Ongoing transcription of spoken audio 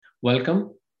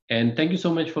welcome. And thank you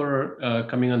so much for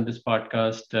coming on this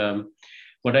podcast.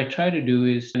 What I try to do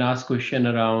is ask question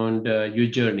around your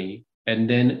journey. And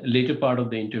then later part of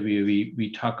the interview,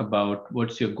 we talk about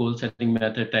what's your goal setting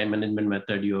method, time management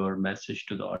method, your message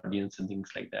to the audience and things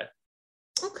like that.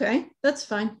 Okay, that's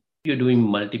fine. You're doing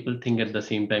multiple things at the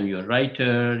same time. You're a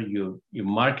writer, you're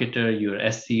marketer, you're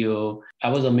SEO. I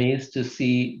was amazed to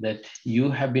see that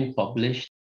you have been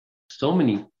published so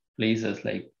many places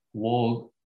like Vogue,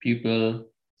 People,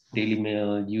 Daily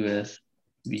Mail, US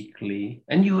Weekly,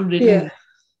 and you've written. Yeah,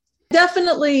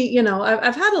 definitely.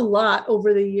 I've had a lot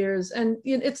over the years, and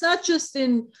it's not just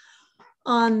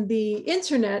on the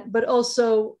internet, but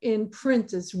also in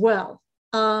print as well.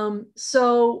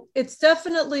 So it's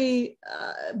definitely,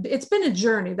 it's been a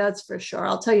journey, that's for sure.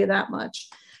 I'll tell you that much.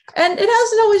 And it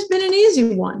hasn't always been an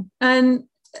easy one. And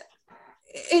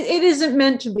it isn't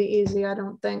meant to be easy, I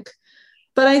don't think.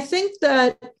 But I think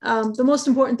that the most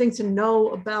important thing to know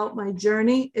about my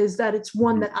journey is that it's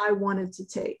one that I wanted to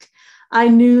take. I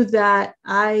knew that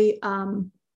it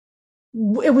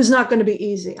was not going to be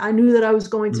easy. I knew that I was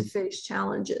going to face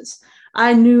challenges.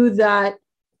 I knew that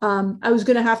I was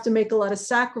going to have to make a lot of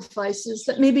sacrifices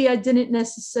that maybe I didn't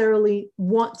necessarily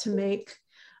want to make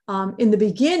in the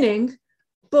beginning,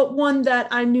 but one that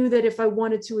I knew that if I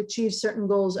wanted to achieve certain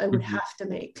goals, I would have to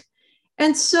make.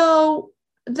 And so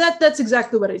that's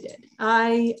exactly what I did.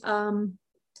 I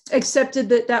accepted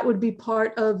that would be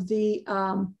part of the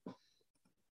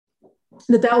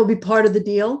that would be part of the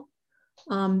deal.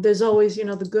 There's always,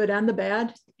 the good and the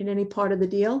bad in any part of the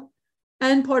deal.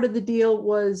 And part of the deal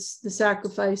was the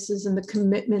sacrifices and the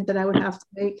commitment that I would have to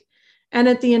make. And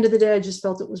at the end of the day, I just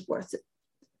felt it was worth it.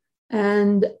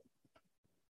 And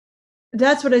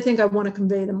that's what I think I want to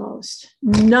convey the most.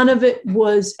 None of it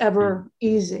was ever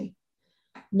easy.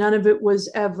 None of it was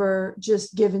ever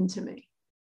just given to me.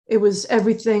 It was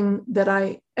everything that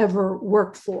I ever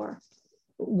worked for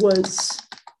was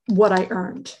what I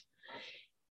earned.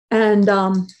 And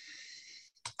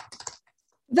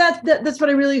that's what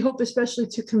I really hope, especially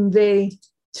to convey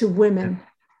to women,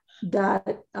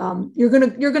 that you're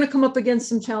gonna come up against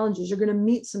some challenges. You're gonna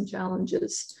meet some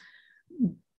challenges,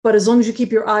 but as long as you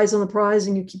keep your eyes on the prize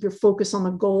and you keep your focus on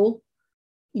the goal,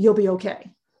 you'll be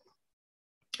okay.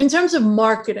 In terms of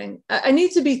marketing, I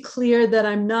need to be clear that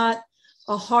I'm not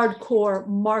a hardcore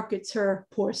marketer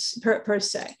per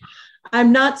se.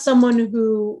 I'm not someone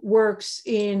who works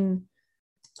in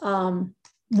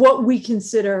what we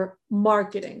consider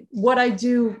marketing. What I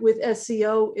do with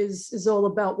SEO is all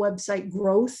about website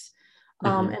growth.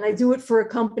 And I do it for a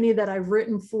company that I've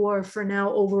written for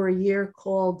now over a year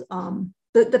called,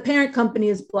 the parent company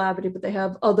is Blavity, but they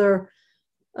have other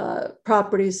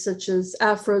properties such as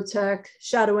Afrotech,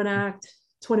 Shadow and Act,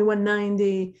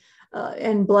 2190,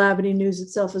 and Blavity News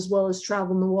itself, as well as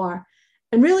Travel Noir.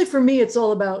 And really for me, it's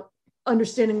all about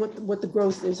understanding what the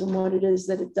growth is and what it is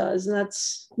that it does. And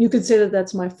you could say that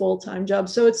that's my full-time job.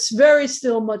 So it's very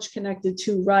still much connected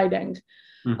to writing.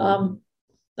 I'm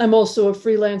also a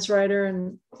freelance writer.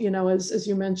 And, as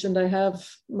you mentioned, I have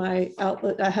my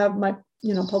outlet, I have my,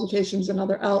 publications and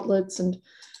other outlets. And,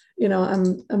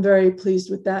 I'm very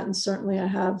pleased with that. And certainly I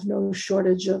have no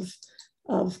shortage of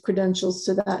credentials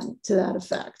to that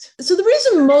effect. So the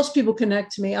reason most people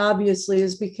connect to me, obviously,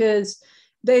 is because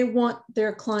they want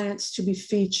their clients to be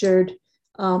featured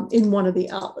in one of the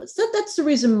outlets. That's the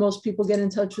reason most people get in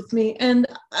touch with me. And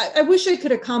I wish I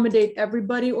could accommodate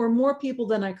everybody or more people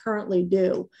than I currently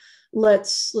do.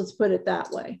 Let's put it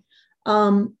that way.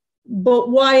 But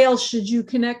why else should you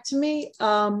connect to me?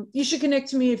 You should connect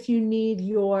to me if you need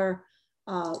your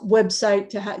website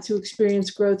to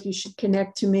experience growth. You should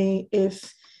connect to me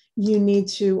if you need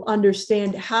to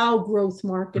understand how growth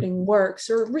marketing works,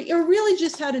 or really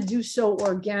just how to do so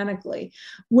organically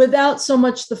without so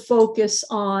much the focus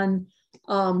on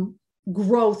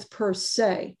growth per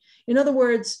se. In other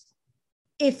words,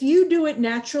 if you do it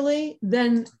naturally,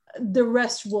 then the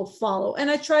rest will follow.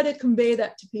 And I try to convey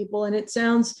that to people, and it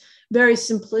sounds very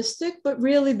simplistic, but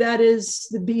really that is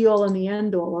the be all and the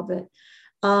end all of it.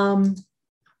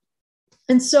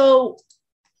 And so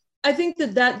I think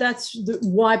that's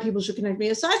why people should connect me.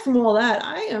 Aside from all that,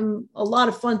 I am a lot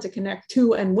of fun to connect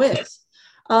to and with.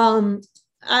 I,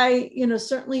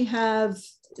 certainly have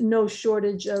no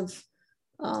shortage of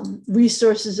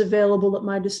resources available at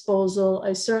my disposal.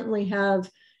 I certainly have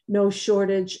no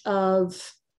shortage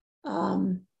of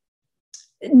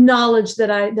knowledge that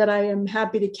I am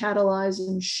happy to catalyze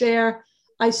and share.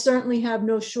 I certainly have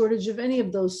no shortage of any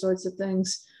of those sorts of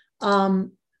things.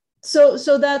 So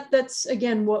that's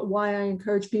again why I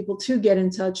encourage people to get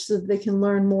in touch so that they can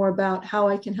learn more about how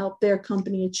I can help their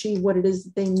company achieve what it is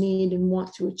that they need and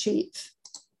want to achieve.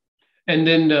 And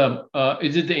then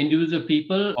is it the individual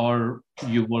people or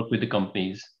you work with the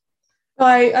companies?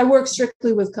 I work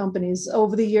strictly with companies.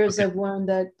 Over the years, okay. I've learned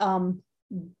that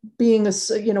being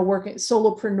working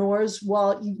solopreneurs,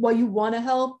 while you want to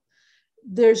help,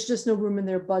 there's just no room in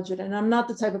their budget. And I'm not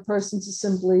the type of person to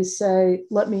simply say,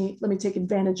 let me take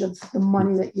advantage of the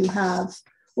money that you have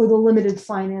or the limited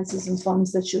finances and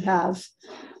funds that you have.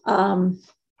 I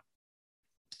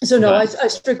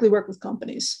strictly work with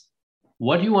companies.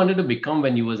 What you wanted to become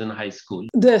when you was in high school?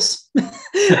 This,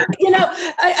 I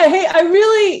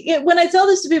really, when I tell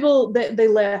this to people, they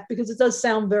laugh because it does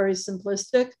sound very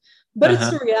simplistic, but it's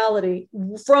the reality.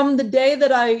 From the day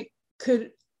that I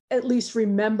could at least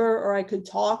remember or I could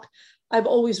talk, I've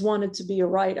always wanted to be a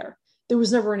writer. There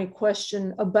was never any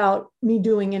question about me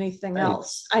doing anything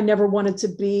else. I never wanted to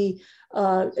be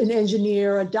an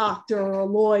engineer, a doctor, or a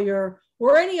lawyer,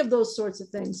 or any of those sorts of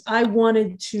things. I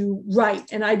wanted to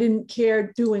write, and I didn't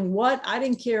care doing what. I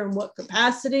didn't care in what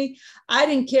capacity. I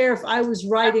didn't care if I was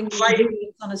writing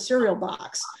on a cereal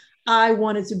box. I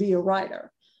wanted to be a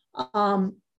writer.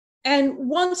 And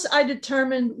once I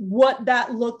determined what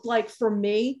that looked like for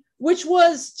me, which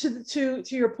was to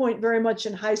your point very much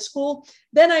in high school,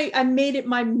 then I made it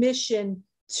my mission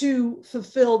to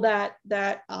fulfill that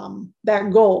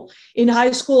goal. In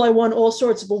high school, I won all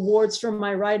sorts of awards for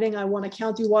my writing. I won a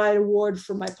countywide award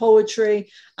for my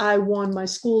poetry. I won my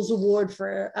school's award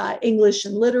for English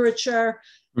and literature.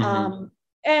 Mm-hmm.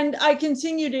 And I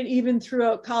continued it even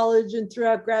throughout college and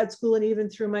throughout grad school and even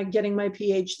through getting my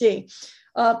PhD.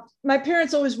 My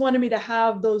parents always wanted me to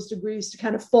have those degrees to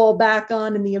kind of fall back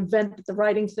on in the event that the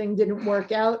writing thing didn't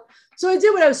work out. So I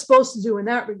did what I was supposed to do in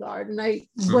that regard. And I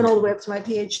went all the way up to my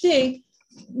PhD.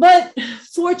 But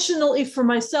fortunately for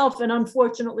myself and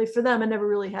unfortunately for them, I never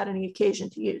really had any occasion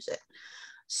to use it.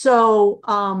 So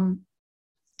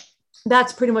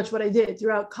that's pretty much what I did.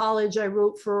 Throughout college, I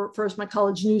wrote for first my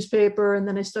college newspaper, and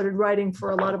then I started writing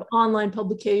for a lot of online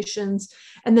publications.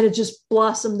 And then it just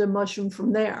blossomed and mushroomed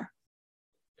from there.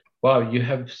 Wow, you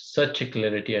have such a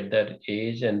clarity at that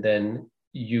age, and then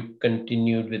you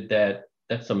continued with that.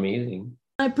 That's amazing.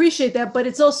 I appreciate that, but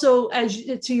it's also,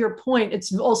 to your point,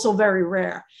 it's also very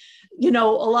rare. A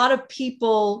lot of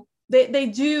people, they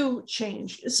do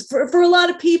change. For a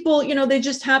lot of people, they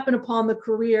just happen upon the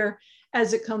career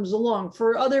as it comes along.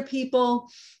 For other people,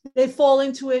 they fall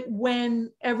into it when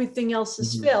everything else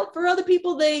has failed. For other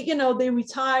people, they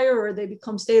retire or they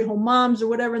become stay-at-home moms or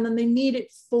whatever, and then they need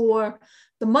it for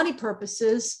the money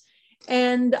purposes.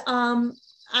 And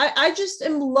I just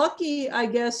am lucky, I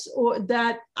guess, or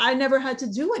that I never had to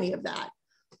do any of that.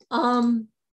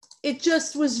 It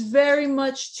just was very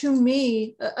much to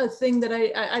me a thing that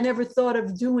I never thought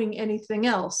of doing anything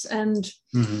else. And,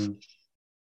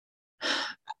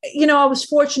 I was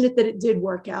fortunate that it did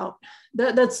work out.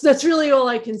 That's really all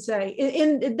I can say.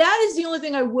 And that is the only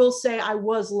thing I will say I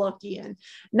was lucky in,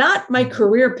 not my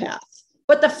career path,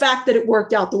 but the fact that it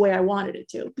worked out the way I wanted it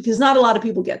to, because not a lot of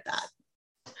people get that.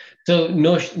 So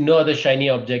no other shiny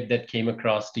object that came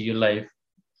across to your life?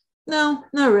 No,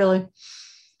 not really.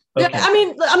 Okay. I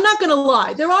mean, I'm not going to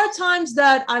lie. There are times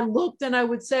that I looked and I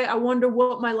would say, I wonder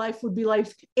what my life would be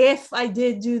like if I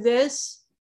did do this.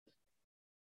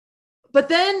 But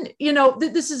then,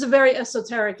 this is a very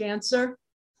esoteric answer.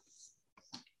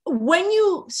 When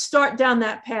you start down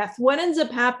that path, what ends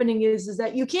up happening is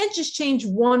that you can't just change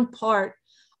one part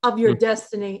of your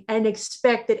destiny and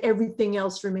expect that everything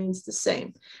else remains the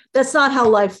same. That's not how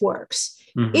life works.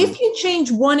 If you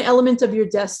change one element of your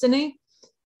destiny,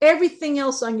 everything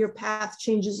else on your path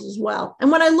changes as well.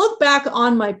 And when I look back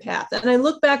on my path and I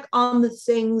look back on the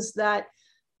things that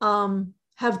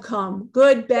have come,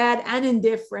 good, bad, and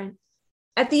indifferent,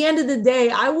 at the end of the day,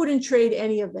 I wouldn't trade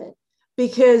any of it.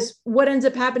 Because what ends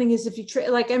up happening is if you trade,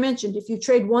 like I mentioned, if you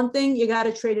trade one thing, you got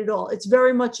to trade it all. It's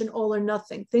very much an all or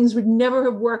nothing. Things would never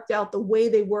have worked out the way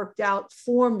they worked out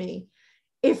for me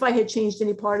if I had changed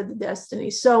any part of the destiny.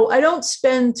 So I don't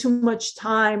spend too much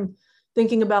time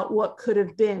thinking about what could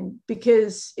have been,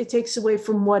 because it takes away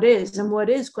from what is. And what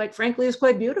is, quite frankly, is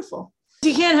quite beautiful.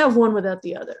 You can't have one without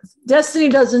the other. Destiny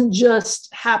doesn't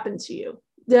just happen to you.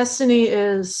 Destiny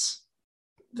is,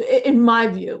 in my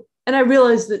view, and I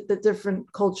realize that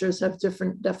different cultures have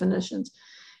different definitions.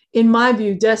 In my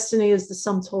view, destiny is the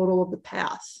sum total of the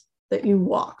path that you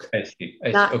walk. I see.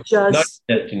 Not just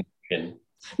destination.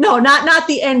 No, not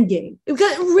the end game.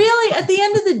 Because really, at the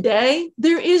end of the day,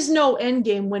 there is no end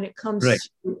game when it comes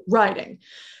to writing.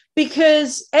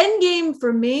 Because end game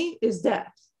for me is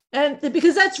death. And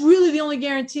because that's really the only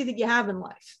guarantee that you have in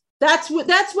life. That's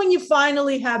when you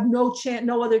finally have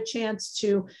no other chance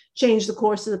to change the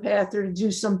course of the path or to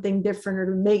do something different or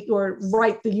to make or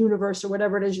write the universe or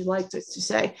whatever it is you like to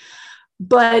say.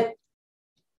 But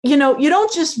you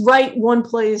don't just write one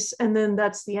place and then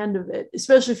that's the end of it,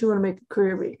 especially if you want to make a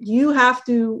career of it.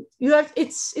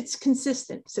 It's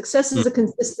consistent. Success is a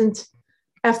consistent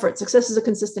effort. Success is a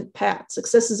consistent path.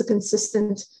 Success is a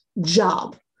consistent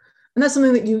job. And that's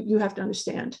something that you have to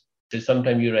understand.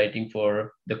 Sometimes you're writing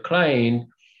for the client,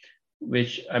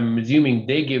 which I'm assuming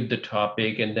they give the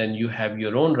topic, and then you have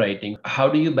your own writing. How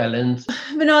do you balance?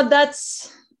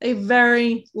 That's a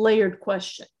very layered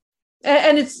question.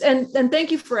 And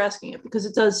thank you for asking it, because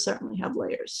it does certainly have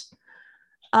layers.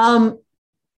 I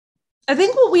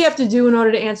think what we have to do in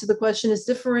order to answer the question is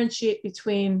differentiate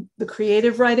between the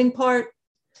creative writing part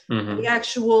and the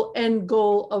actual end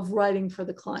goal of writing for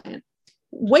the client.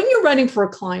 When you're writing for a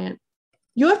client,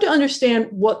 you have to understand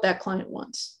what that client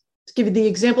wants. To give you the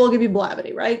example, I'll give you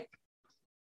Blavity, right?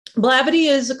 Blavity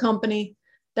is a company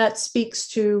that speaks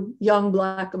to young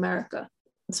Black America,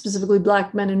 specifically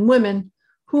Black men and women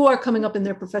who are coming up in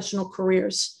their professional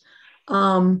careers.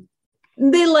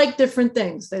 They like different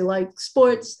things. They like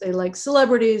sports, they like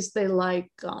celebrities, they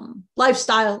like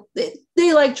lifestyle, they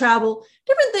like travel,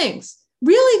 different things.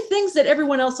 Really things that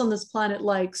everyone else on this planet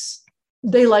likes,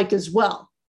 they like as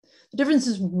well. The difference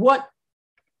is what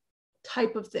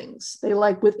type of things they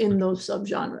like within those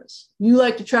subgenres. You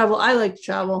like to travel, I like to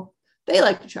travel, they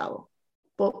like to travel.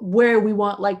 But where we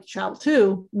like to travel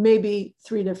to, maybe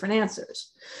 3 different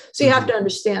answers. So you have to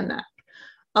understand that.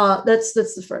 That's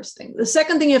the first thing. The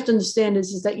second thing you have to understand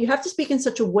is that you have to speak in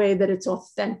such a way that it's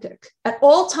authentic. At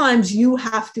all times, you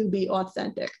have to be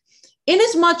authentic. In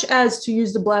as much as, to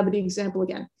use the Blavity example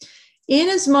again, in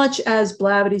as much as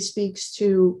Blavity speaks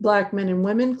to Black men and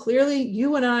women, clearly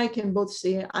you and I can both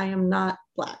see I am not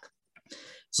Black.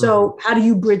 So how do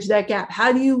you bridge that gap?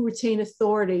 How do you retain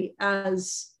authority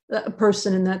as a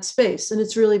person in that space? And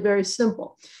it's really very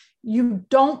simple. You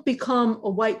don't become a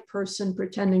white person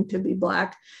pretending to be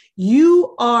Black.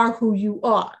 You are who you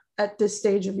are at this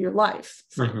stage of your life.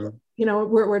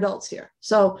 We're adults here.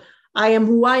 So I am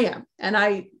who I am. And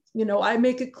I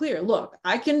make it clear, look,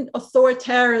 I can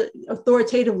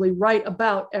authoritatively write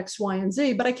about X, Y, and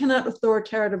Z, but I cannot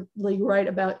authoritatively write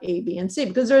about A, B, and C,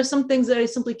 because there are some things that I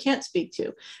simply can't speak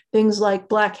to. Things like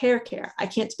Black hair care, I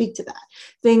can't speak to that.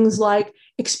 Things like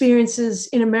experiences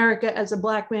in America as a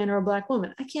Black man or a Black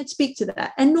woman, I can't speak to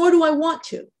that. And nor do I want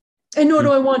to.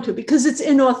 Because it's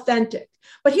inauthentic.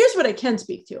 But here's what I can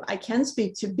speak to. I can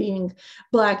speak to being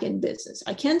Black in business.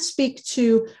 I can speak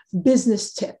to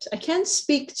business tips. I can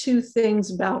speak to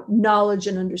things about knowledge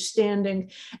and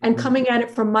understanding and coming at it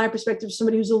from my perspective,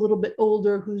 somebody who's a little bit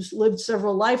older, who's lived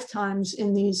several lifetimes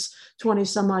in these 20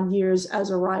 some odd years as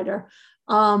a writer,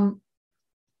 and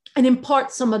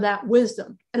impart some of that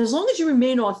wisdom. And as long as you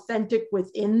remain authentic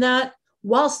within that,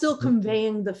 while still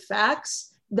conveying the facts,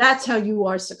 that's how you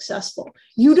are successful.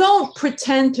 You don't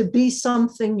pretend to be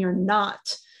something you're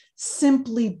not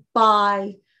simply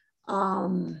by,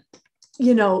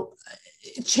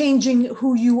 changing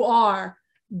who you are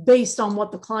based on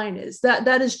what the client is.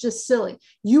 That is just silly.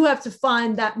 You have to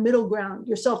find that middle ground,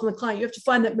 yourself and the client. You have to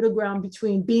find that middle ground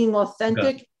between being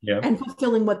authentic and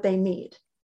fulfilling what they need.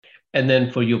 And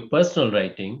then for your personal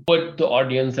writing, what the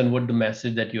audience and what the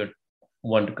message that you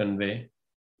want to convey?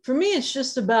 For me, it's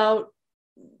just about,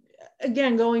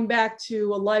 again, going back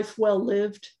to a life well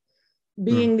lived,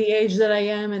 being the age that I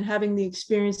am and having the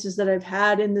experiences that I've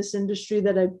had in this industry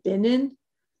that I've been in.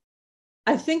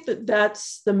 I think that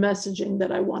that's the messaging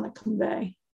that I want to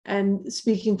convey. And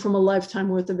speaking from a lifetime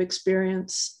worth of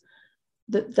experience,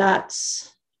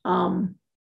 that's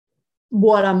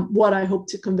what I hope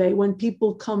to convey. When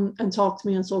people come and talk to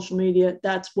me on social media,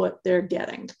 that's what they're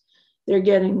getting. They're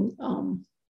getting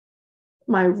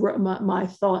my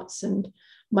thoughts and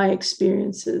my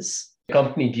experiences.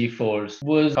 Company G-Force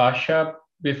was Kasha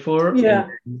before. Yeah.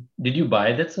 Did you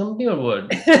buy that something or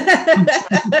what?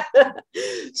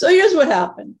 So here's what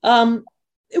happened.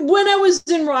 When I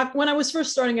was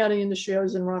first starting out in the industry, I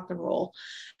was in rock and roll.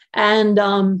 And,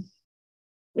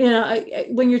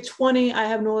 when you're 20, I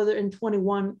have no other, in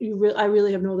 21, I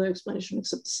really have no other explanation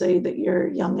except to say that you're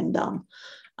young and dumb.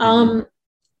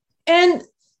 And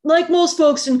like most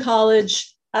folks in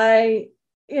college, I,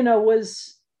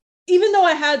 was, even though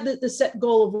I had the set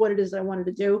goal of what it is that I wanted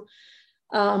to do,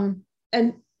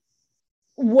 and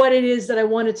what it is that I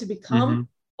wanted to become,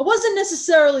 I wasn't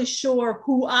necessarily sure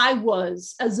who I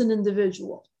was as an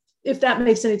individual, if that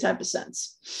makes any type of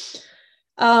sense,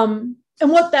 and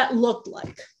what that looked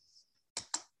like.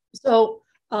 So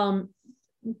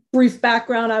Brief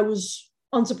background, I was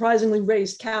unsurprisingly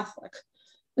raised Catholic.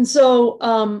 And so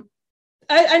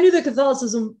I knew that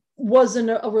Catholicism wasn't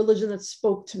a religion that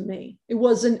spoke to me. It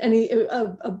wasn't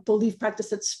a belief practice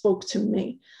that spoke to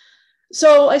me.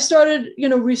 So I started,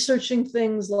 researching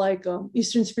things like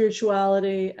Eastern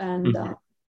spirituality and,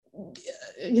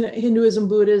 Hinduism,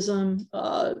 Buddhism,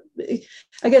 I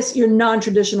guess your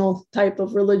non-traditional type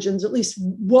of religions, at least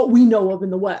what we know of in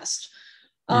the West.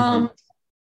 And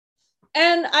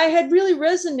I had really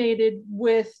resonated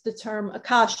with the term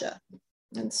Akasha.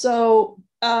 And so,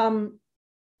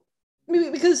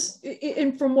 because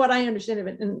from what I understand of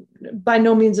it, and by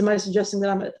no means am I suggesting that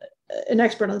I'm an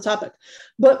expert on the topic,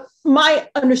 but my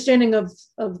understanding of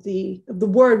the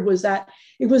word was that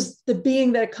it was the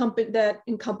being that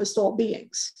encompassed all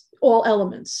beings, all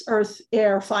elements, earth,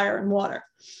 air, fire, and water.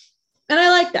 And I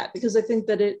like that because I think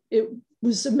that it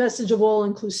was a message of all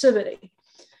inclusivity.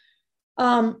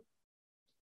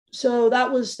 So that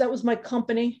was my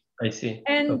company. I see.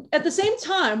 And at the same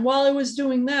time, while I was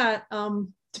doing that,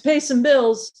 to pay some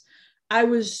bills, I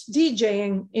was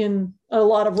DJing in a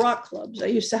lot of rock clubs. I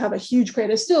used to have a huge crate.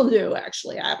 I still do,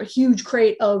 actually. I have a huge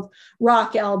crate of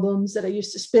rock albums that I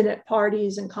used to spin at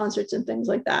parties and concerts and things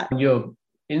like that. On your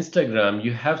Instagram,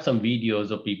 you have some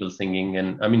videos of people singing,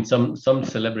 and I mean, some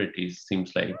celebrities,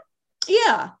 seems like.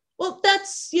 Yeah. Well,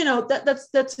 that's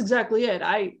exactly it.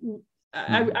 I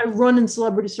run in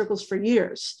celebrity circles for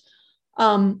years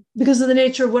because of the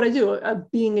nature of what I do,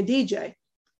 being a DJ.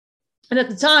 And at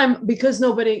the time, because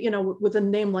nobody, with a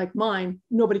name like mine,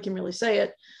 nobody can really say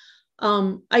it.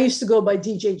 I used to go by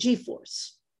DJ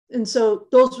G-Force. And so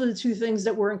those were the two things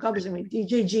that were encompassing me,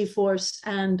 DJ G-Force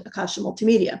and Akasha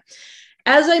Multimedia.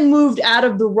 As I moved out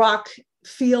of the rock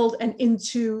field and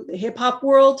into the hip hop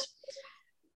world,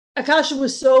 Akasha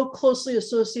was so closely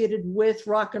associated with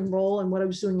rock and roll and what I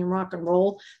was doing in rock and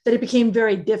roll that it became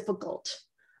very difficult.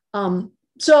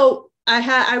 So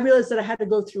I realized that I had to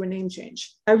go through a name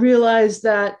change. I realized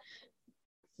that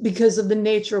because of the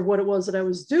nature of what it was that I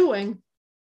was doing,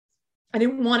 I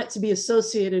didn't want it to be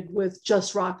associated with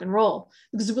just rock and roll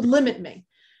because it would limit me.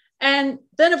 And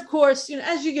then, of course,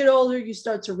 as you get older, you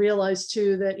start to realize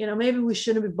too that, maybe we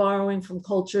shouldn't be borrowing from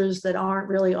cultures that aren't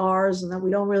really ours and that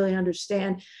we don't really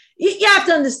understand. You have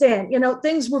to understand,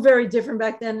 things were very different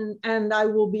back then. And I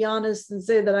will be honest and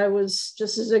say that I was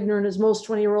just as ignorant as most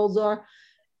 20-year-olds are.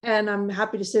 And I'm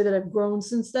happy to say that I've grown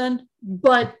since then.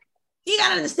 But you got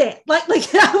to understand, like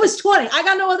I was 20. I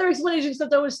got no other explanation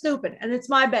except I was stupid. And it's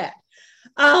my bad.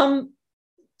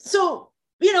 So,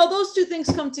 those two things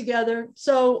come together.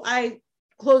 So I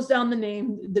closed down the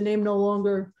name. The name no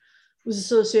longer was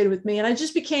associated with me. And I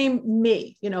just became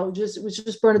me, it was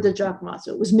just Bernadette Giacomazzo.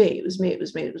 It was me.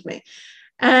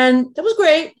 And that was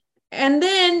great. And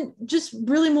then just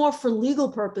really more for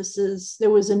legal purposes, there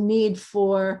was a need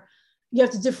for, you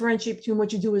have to differentiate between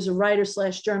what you do as a writer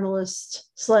 /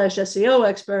 journalist / SEO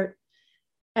expert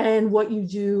and what you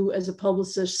do as a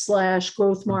publicist /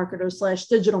 growth marketer /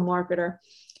 digital marketer,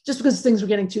 just because things were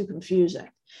getting too confusing.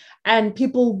 And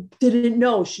people didn't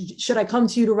know, should I come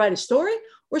to you to write a story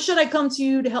or should I come to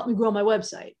you to help me grow my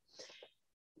website?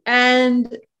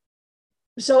 And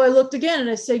so I looked again and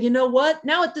I said, you know what?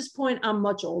 Now at this point, I'm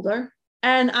much older.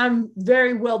 And I'm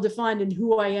very well defined in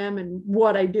who I am and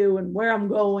what I do and where I'm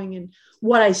going and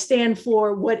what I stand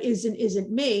for, what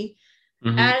isn't me.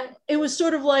 And it was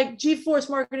sort of like G-Force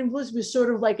Marketing Publicist was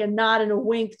sort of like a nod and a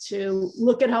wink to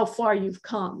look at how far you've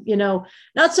come,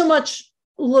 not so much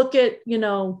look at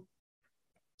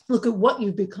what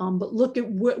you've become, but look at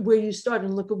where you started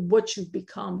and look at what you've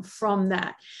become from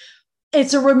that.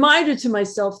 It's a reminder to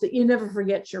myself that you never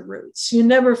forget your roots. You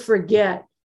never forget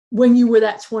when you were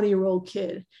that 20-year-old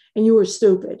kid and you were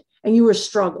stupid and you were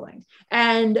struggling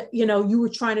and, you were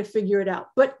trying to figure it out.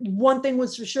 But one thing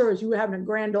was for sure is you were having a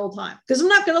grand old time. Because I'm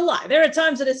not going to lie. There are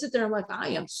times that I sit there and I'm like, I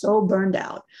am so burned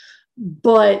out.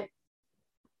 But,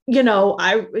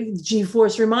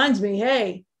 G-Force reminds me,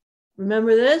 hey,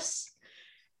 remember this?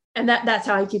 And that's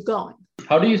how I keep going.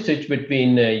 How do you switch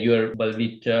between your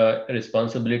Balvita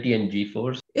responsibility and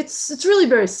G-Force? It's really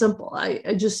very simple.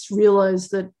 I just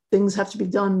realized that things have to be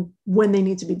done when they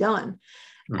need to be done.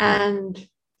 And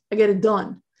I get it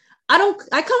done. I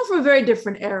come from a very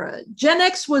different era. Gen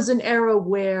X was an era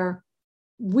where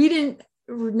we didn't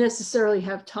necessarily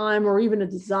have time or even a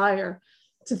desire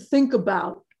to think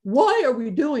about why are we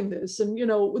doing this? And,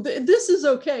 this is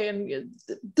okay. And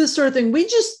this sort of thing. We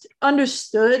just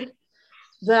understood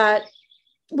that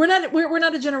we're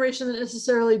not a generation that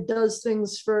necessarily does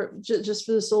things for just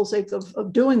for the sole sake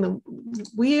of doing them.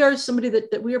 We are somebody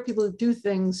that we are people that do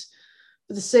things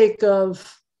for the sake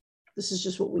of, this is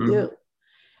just what we do.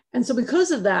 And so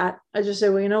because of that, I just say,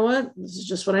 well, you know what? This is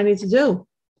just what I need to do.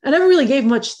 I never really gave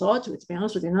much thought to it, to be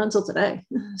honest with you, not until today.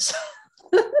 So,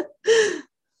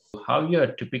 How your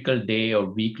typical day or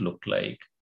week look like?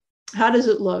 how does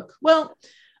it look? Well,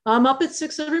 I'm up at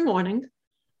 6 every morning.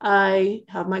 I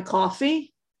have my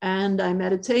coffee and I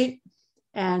meditate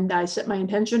and I set my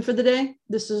intention for the day.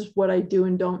 This is what I do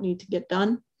and don't need to get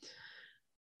done.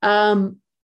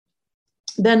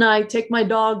 Then I take my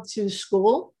dog to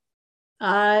school.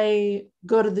 I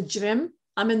go to the gym.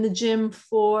 I'm in the gym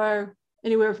for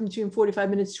anywhere from between 45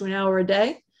 minutes to an hour a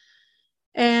day.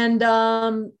 And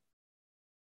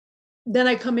then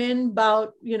I come in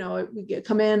about,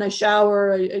 come in, I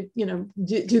shower, I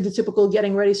do the typical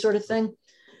getting ready sort of thing.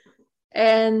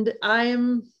 And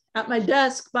I'm at my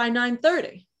desk by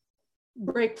 9:30.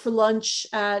 Break for lunch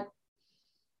at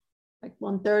like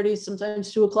 1:30,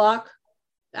 sometimes 2 o'clock.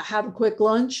 I have a quick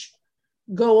lunch,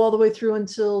 go all the way through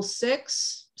until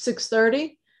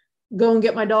 6:30, go and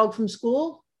get my dog from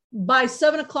school. By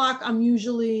 7 o'clock, I'm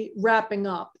usually wrapping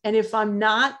up. And if I'm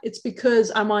not, it's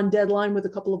because I'm on deadline with a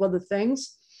couple of other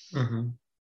things. Mm-hmm.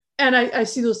 And I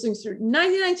see those things through.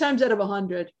 99 times out of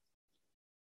 100,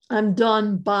 I'm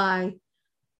done by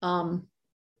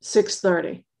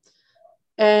 6:30.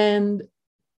 And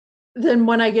then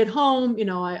when I get home,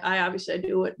 I obviously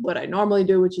do what I normally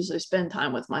do, which is I spend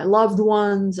time with my loved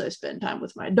ones. I spend time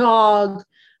with my dog.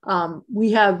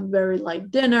 We have very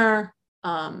light dinner.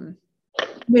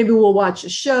 Maybe we'll watch a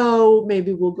show.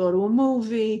 Maybe we'll go to a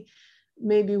movie.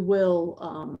 Maybe we'll,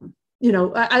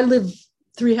 I live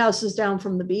 3 houses down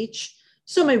from the beach.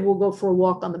 So maybe we'll go for a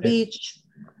walk on the beach.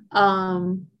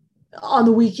 On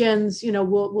the weekends,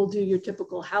 we'll do your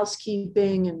typical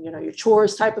housekeeping and, your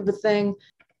chores type of a thing.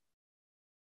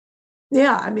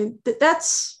 Yeah, I mean,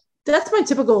 that's my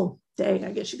typical day,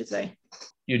 I guess you could say.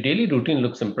 Your daily routine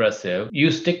looks impressive. You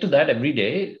stick to that every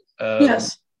day?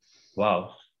 Yes.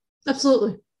 Wow.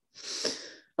 Absolutely.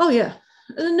 Oh, yeah.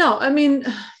 No, I mean,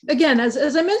 again,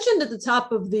 as I mentioned at the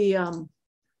top of the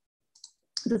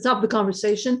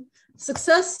conversation,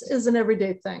 success is an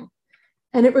everyday thing,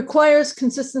 and it requires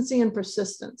consistency and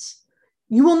persistence.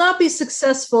 You will not be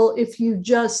successful if you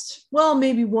just, well,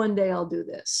 maybe one day I'll do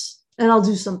this and I'll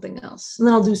do something else and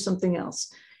then I'll do something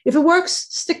else. If it works,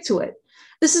 stick to it.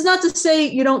 This is not to say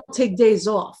you don't take days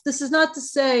off. This is not to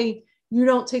say you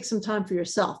don't take some time for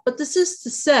yourself, but this is to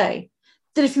say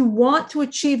that if you want to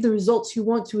achieve the results you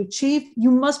want to achieve,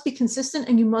 you must be consistent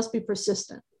and you must be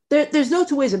persistent. There's no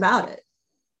two ways about it.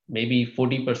 Maybe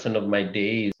 40% of my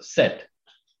day is set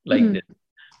like this,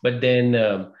 but then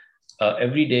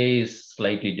every day is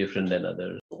slightly different than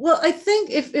others. Well, I think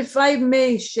if I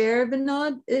may share,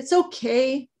 Vinod, it's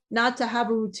okay not to have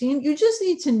a routine. You just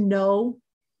need to know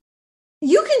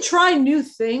you can try new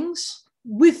things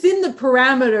within the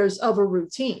parameters of a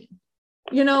routine.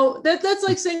 That's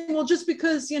like saying, well, just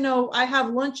because, I have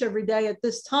lunch every day at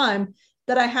this time,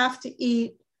 that I have to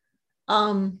eat,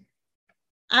 I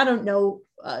don't know,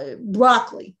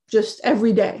 broccoli just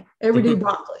every day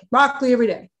broccoli every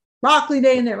day, broccoli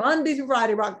day in there, Monday through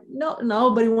Friday, broccoli. No,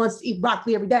 nobody wants to eat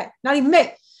broccoli every day, not even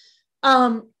me.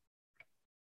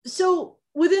 So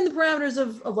within the parameters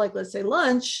of like, let's say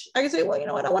lunch, I can say, well, you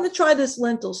know what, I want to try this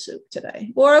lentil soup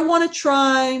today, or I want to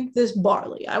try this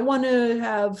barley. I want to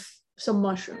have some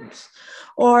mushrooms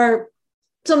or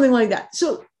something like that.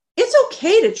 So it's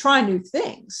okay to try new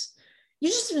things. You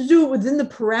just have to do it within the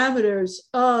parameters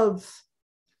of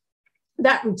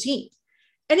that routine.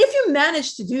 And if you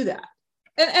manage to do that,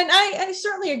 and I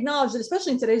certainly acknowledge that,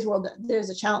 especially in today's world, that there's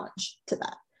a challenge to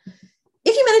that.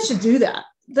 If you manage to do that,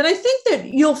 then I think that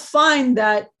you'll find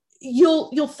that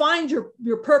you'll find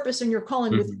your purpose and your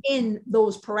calling within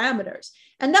those parameters.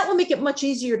 And that will make it much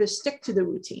easier to stick to the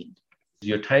routine.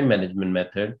 Your time management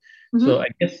method. So I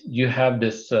guess you have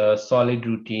this solid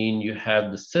routine, you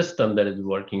have the system that is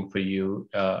working for you.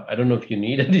 I don't know if you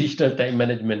need additional time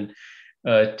management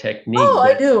technique. Oh,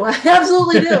 I do. I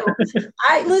absolutely do.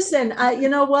 You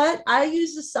know what? I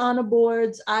use the Asana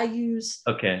boards. I use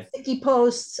sticky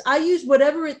posts. I use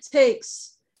whatever it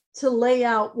takes to lay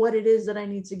out what it is that I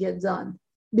need to get done.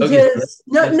 Because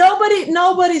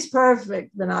nobody's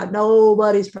perfect, Bernard.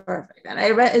 Nobody's perfect.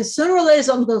 And sooner or later,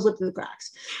 something's going to slip through the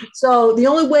cracks. So the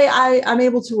only way I'm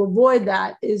able to avoid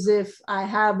that is if I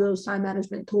have those time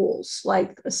management tools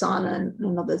like Asana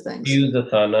and other things. You use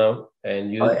Asana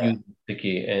and you use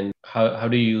Sticky. And how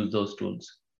do you use those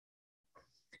tools?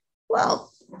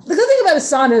 Well, the good thing about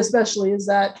Asana especially is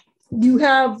that you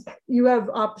have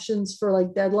options for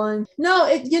like deadline. No,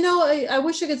 I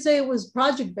wish I could say it was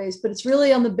project based, but it's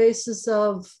really on the basis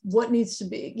of what needs to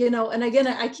be, and again,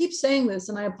 I keep saying this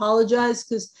and I apologize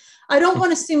because I don't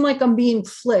want to seem like I'm being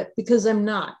flip, because I'm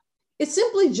not. It's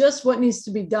simply just what needs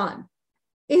to be done.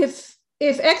 If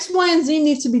X, Y, and Z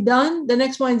needs to be done, then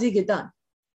X, Y, and Z get done.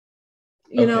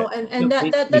 And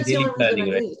that's the only reason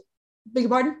I need. Beg your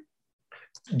pardon?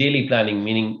 Daily planning,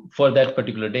 meaning for that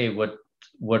particular day, what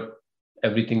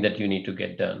everything that you need to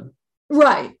get done.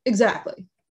 Right, exactly.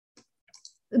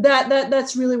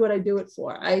 That's really what I do it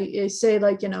for. I say,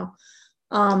 like,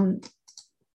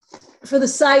 for the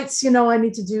sites, I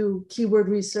need to do keyword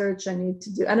research. I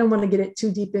don't want to get it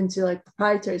too deep into like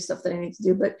proprietary stuff that I need to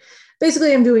do, but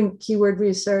basically I'm doing keyword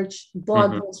research,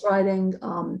 blog post writing,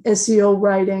 SEO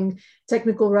writing,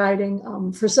 technical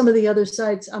writing. For some of the other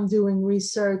sites, I'm doing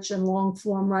research and long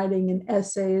form writing and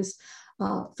essays.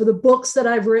 For the books that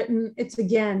I've written, it's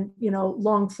again,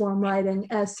 long form writing,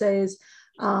 essays,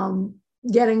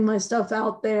 getting my stuff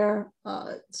out there,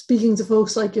 speaking to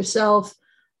folks like yourself.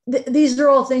 These are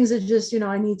all things that just,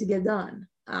 I need to get done.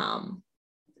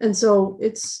 And so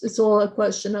it's all a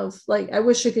question of, like, I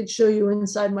wish I could show you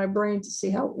inside my brain to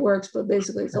see how it works, but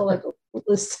basically it's all like a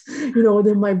list,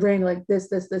 within my brain, like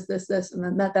this, and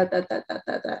then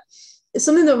that. It's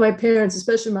something that my parents,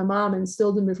 especially my mom,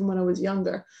 instilled in me from when I was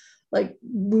younger. Like,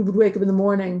 we would wake up in the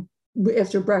morning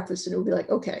after breakfast and it would be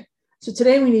like, okay, so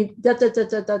today we need dot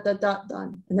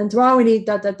done. And then tomorrow we need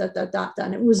dot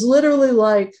done. It was literally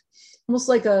like, almost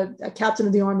like a captain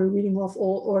of the army reading off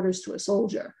all orders to a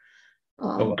soldier.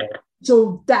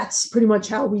 So that's pretty much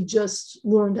how we just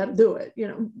learned how to do it.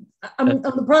 I'm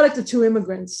the product of two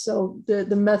immigrants, so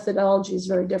the methodology is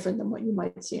very different than what you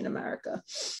might see in America.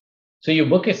 So your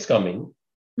book is coming.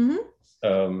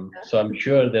 So I'm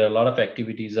sure there are a lot of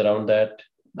activities around that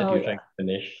you're trying to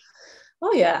finish.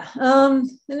 Oh yeah.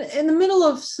 In the middle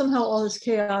of somehow all this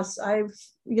chaos, I've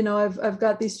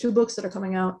got these two books that are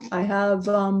coming out. I have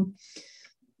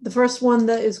the first one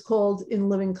that is called In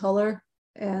Living Color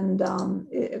and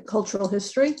Cultural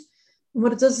History. And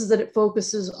what it does is that it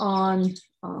focuses on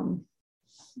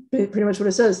pretty much what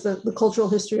it says, the cultural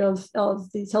history of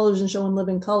the television show In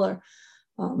Living Color.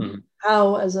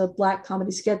 How, as a Black comedy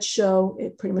sketch show,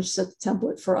 it pretty much set the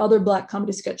template for other Black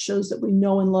comedy sketch shows that we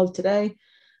know and love today.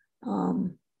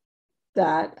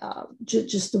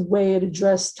 Just the way it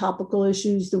addressed topical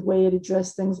issues, the way it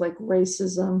addressed things like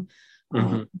racism,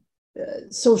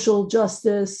 social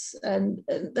justice, and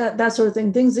that sort of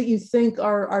thing. Things that you think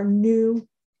are new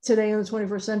today in the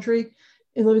 21st century,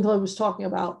 In Living Color was talking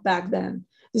about back then.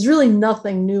 There's really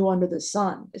nothing new under the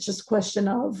sun. It's just a question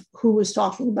of who was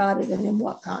talking about it and in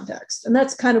what context. And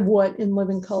that's kind of what In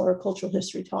Living Color Cultural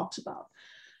History talks about.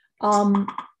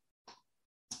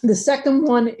 The second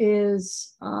one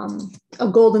is A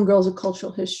Golden Girls of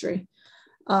Cultural History.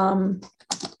 Again,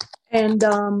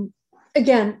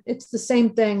 it's the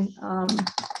same thing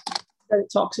that it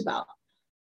talks about,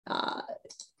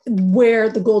 where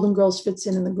the Golden Girls fits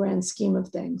in the grand scheme of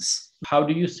things. How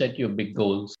do you set your big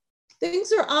goals?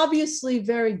 Things are obviously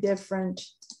very different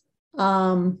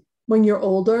when you're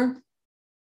older.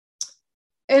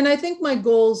 And I think my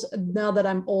goals now that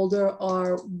I'm older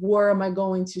are, where am I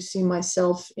going to see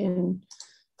myself in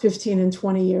 15 and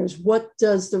 20 years? What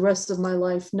does the rest of my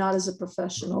life, not as a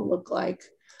professional, look like?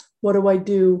 What do I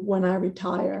do when I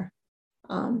retire?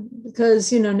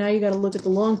 Because, now you got to look at the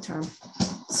long term.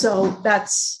 So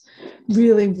that's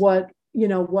really what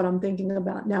I'm thinking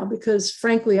about now, because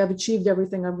frankly, I've achieved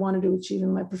everything I've wanted to achieve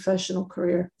in my professional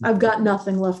career. I've got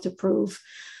nothing left to prove.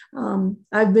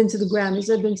 I've been to the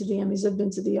Grammys, I've been to the Emmys, I've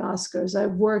been to the Oscars.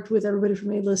 I've worked with everybody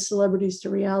from A-list celebrities to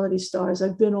reality stars.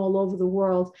 I've been all over the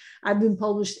world. I've been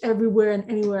published everywhere and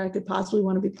anywhere I could possibly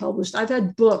want to be published. I've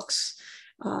had books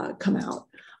come out.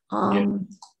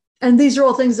 And these are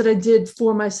all things that I did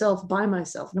for myself, by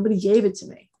myself. Nobody gave it to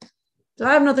me. So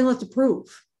I have nothing left to prove.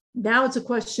 Now it's a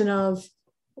question of,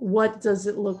 what does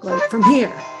it look like from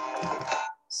here?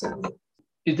 So,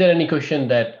 is there any question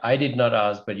that I did not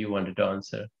ask, but you wanted to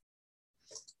answer?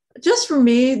 Just for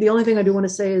me, the only thing I do want to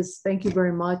say is thank you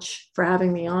very much for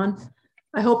having me on.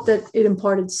 I hope that it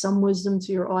imparted some wisdom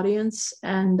to your audience,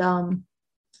 and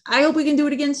I hope we can do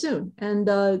it again soon. And,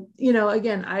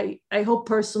 again, I hope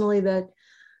personally that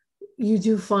you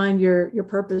do find your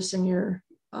purpose in your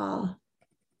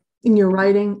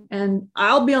writing, and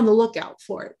I'll be on the lookout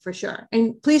for it for sure.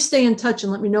 And please stay in touch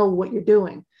and let me know what you're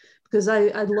doing, because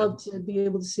I'd love to be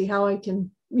able to see how I can,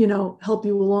 help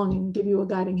you along and give you a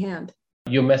guiding hand.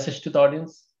 Your message to the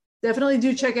audience? Definitely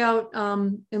do check out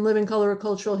In Living Color,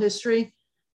 Cultural History.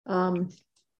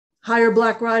 hire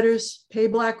Black writers, pay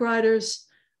Black writers,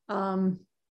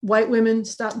 white women,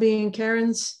 stop being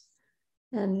Karens,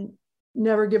 and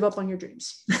never give up on your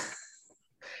dreams.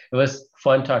 It was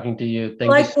fun talking to you.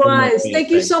 Thank Likewise. you so much. Thank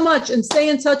you so much. And stay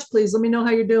in touch, please. Let me know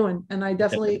how you're doing. And I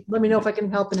definitely, Definitely. let me know if I can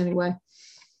help in any way.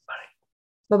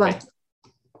 Bye. Bye-bye.